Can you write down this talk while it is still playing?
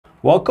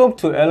Welcome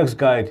to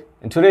LXGUIDE.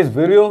 In today's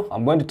video,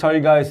 I'm going to tell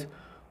you guys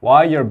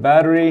why your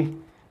battery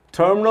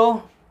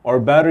terminal or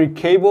battery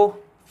cable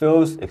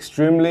feels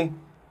extremely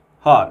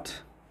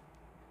hot.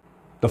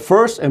 The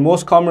first and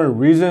most common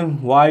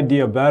reason why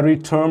the battery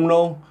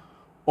terminal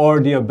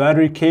or the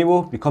battery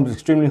cable becomes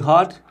extremely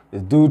hot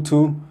is due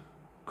to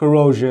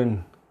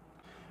corrosion.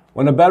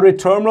 When a battery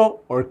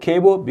terminal or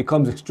cable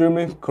becomes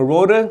extremely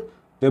corroded,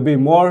 there'll be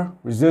more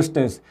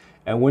resistance.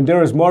 And when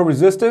there is more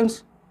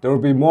resistance, there will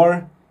be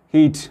more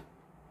heat.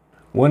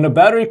 When the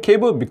battery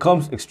cable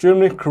becomes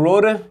extremely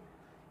corroded,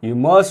 you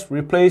must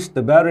replace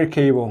the battery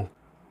cable.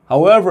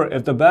 However,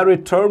 if the battery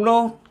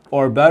terminal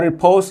or battery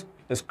post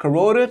is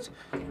corroded,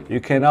 you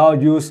can now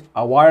use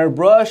a wire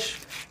brush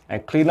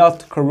and clean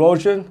out the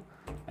corrosion,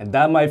 and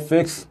that might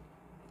fix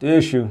the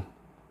issue.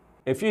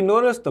 If you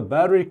notice the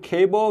battery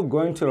cable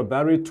going to the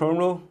battery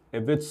terminal,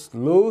 if it's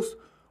loose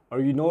or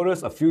you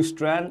notice a few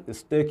strands is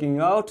sticking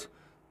out,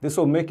 this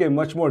will make it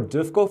much more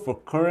difficult for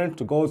current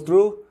to go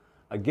through.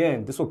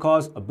 Again, this will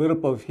cause a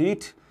buildup of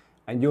heat,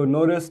 and you'll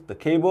notice the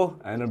cable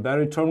and the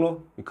battery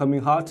terminal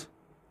becoming hot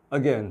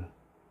again.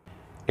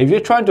 If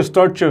you're trying to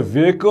start your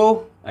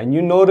vehicle and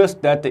you notice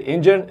that the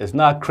engine is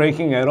not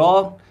cranking at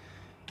all,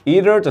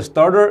 either the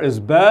starter is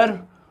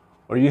bad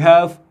or you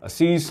have a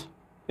seized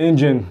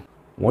engine.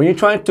 When you're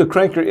trying to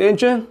crank your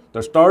engine,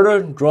 the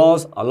starter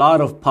draws a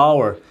lot of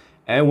power.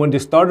 And when the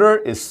starter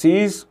is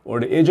seized or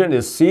the engine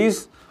is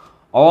seized,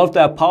 all of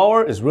that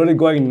power is really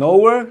going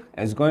nowhere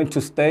and is going to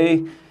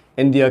stay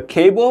in the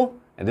cable,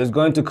 and this is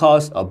going to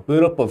cause a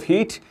buildup of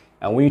heat.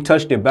 And when you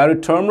touch the battery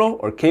terminal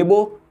or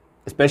cable,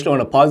 especially on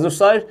the positive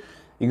side,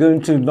 you're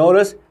going to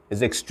notice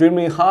it's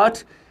extremely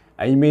hot,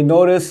 and you may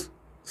notice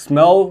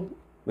smell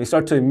may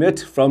start to emit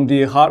from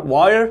the hot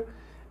wire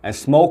and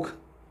smoke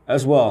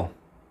as well.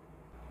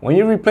 When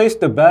you replace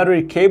the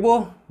battery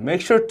cable, make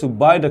sure to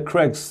buy the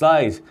correct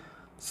size.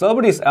 Some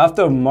of these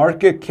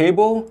aftermarket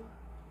cable,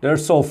 they're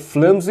so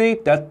flimsy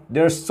that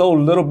there's so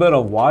little bit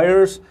of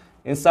wires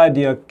inside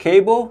the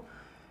cable,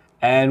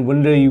 and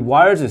when the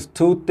wires is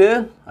too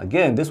thin,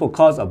 again, this will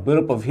cause a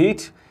buildup of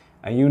heat,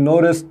 and you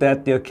notice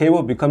that the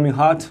cable becoming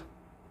hot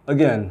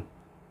again.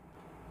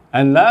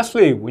 And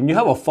lastly, when you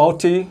have a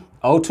faulty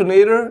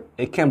alternator,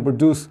 it can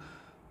produce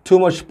too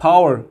much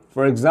power.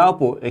 For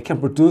example, it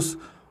can produce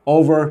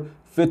over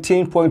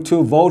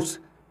 15.2 volts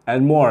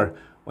and more.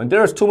 When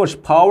there is too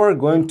much power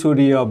going to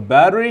the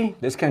battery,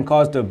 this can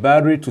cause the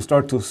battery to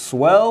start to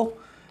swell,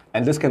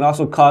 and this can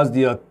also cause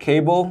the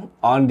cable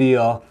on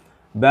the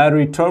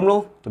battery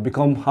terminal to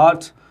become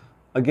hot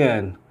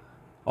again.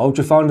 I hope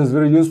you found this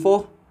video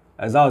useful.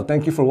 As always,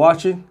 thank you for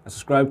watching and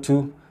subscribe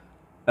to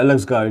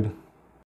LXGUIDE.